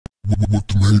What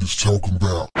the haters talking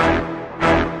about?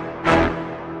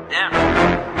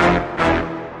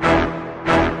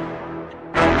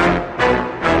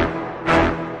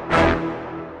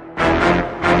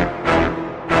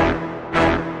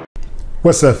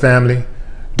 What's up, family?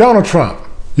 Donald Trump,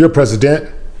 your president,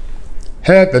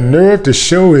 had the nerve to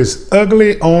show his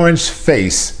ugly orange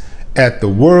face at the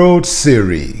World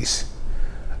Series,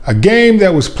 a game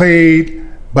that was played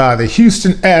by the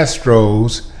Houston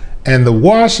Astros and the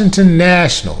Washington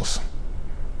Nationals.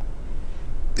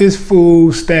 This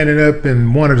fool standing up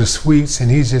in one of the suites and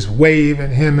he's just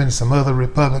waving, him and some other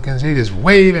Republicans. He's just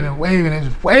waving and waving and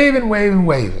just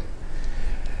waving.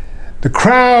 The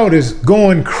crowd is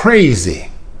going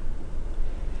crazy.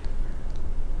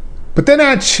 But they're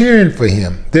not cheering for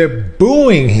him. They're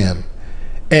booing him.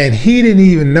 And he didn't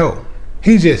even know.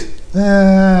 He just,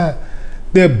 they're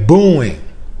booing.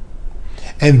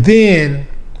 And then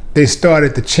they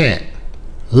started to chant,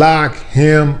 "Lock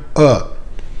him up,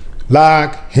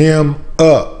 lock him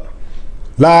up,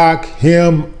 lock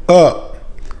him up,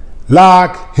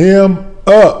 lock him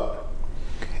up."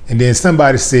 And then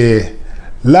somebody said,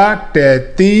 "Lock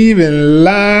that thieving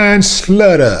lying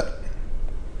slut up."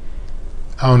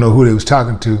 I don't know who they was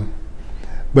talking to,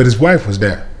 but his wife was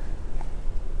there.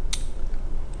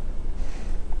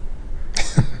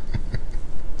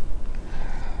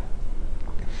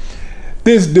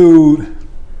 This dude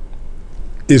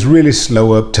is really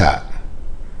slow up top.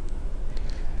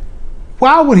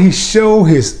 Why would he show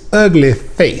his ugly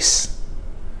face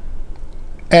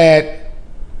at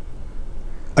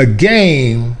a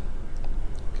game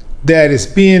that is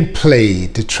being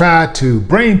played to try to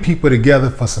bring people together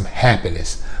for some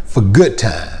happiness, for good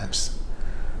times?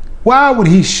 Why would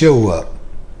he show up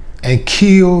and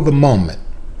kill the moment?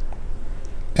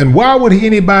 And why would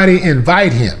anybody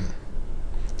invite him?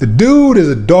 The dude is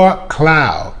a dark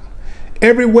cloud.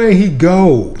 Everywhere he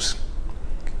goes,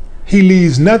 he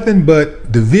leaves nothing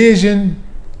but division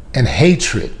and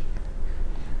hatred.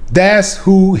 That's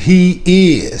who he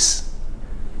is.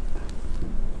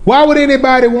 Why would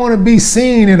anybody want to be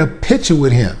seen in a picture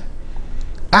with him?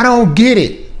 I don't get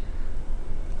it.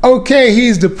 Okay,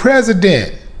 he's the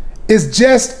president. It's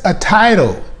just a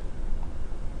title.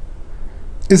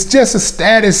 It's just a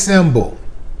status symbol.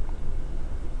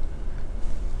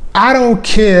 I don't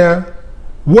care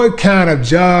what kind of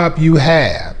job you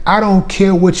have. I don't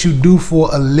care what you do for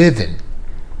a living.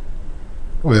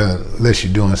 Well, unless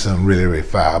you're doing something really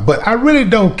foul. But I really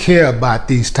don't care about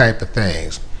these type of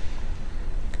things.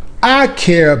 I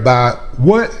care about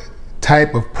what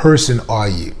type of person are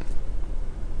you.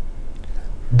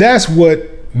 That's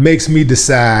what makes me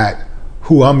decide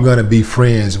who I'm gonna be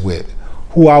friends with,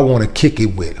 who I wanna kick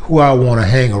it with, who I wanna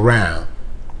hang around.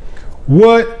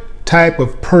 What type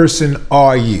of person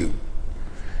are you?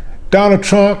 Donald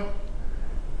Trump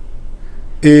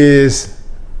is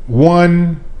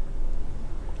one,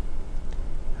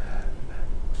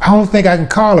 I don't think I can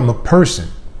call him a person.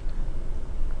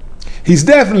 He's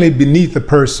definitely beneath a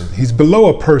person. He's below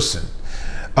a person.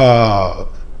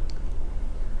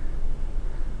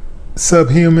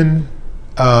 Subhuman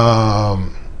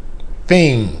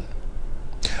thing.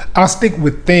 I'll stick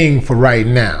with thing for right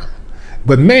now.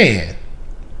 But man,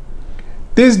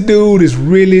 this dude is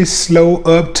really slow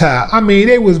up top. I mean,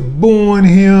 they was booing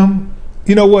him.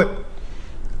 You know what?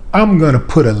 I'm gonna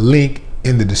put a link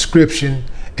in the description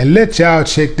and let y'all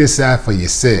check this out for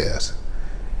yourselves.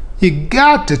 You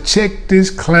got to check this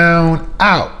clown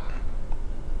out.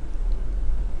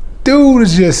 Dude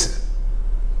is just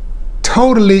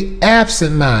totally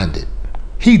absent-minded.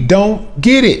 He don't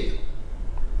get it.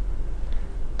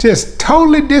 Just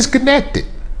totally disconnected.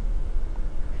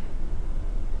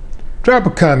 Drop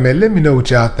a comment. Let me know what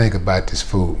y'all think about this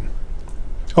fool.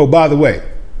 Oh, by the way,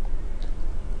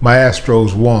 my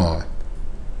Astros won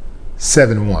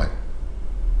 7-1.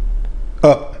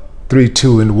 Up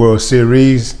 3-2 in the World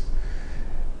Series.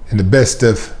 In the best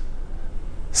of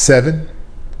 7.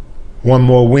 One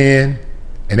more win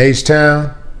in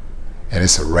H-Town, and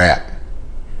it's a wrap.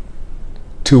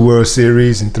 2 World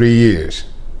Series in 3 years.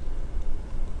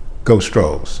 Go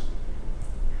Stros.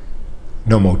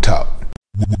 No more talk.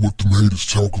 What the haters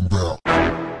talking about?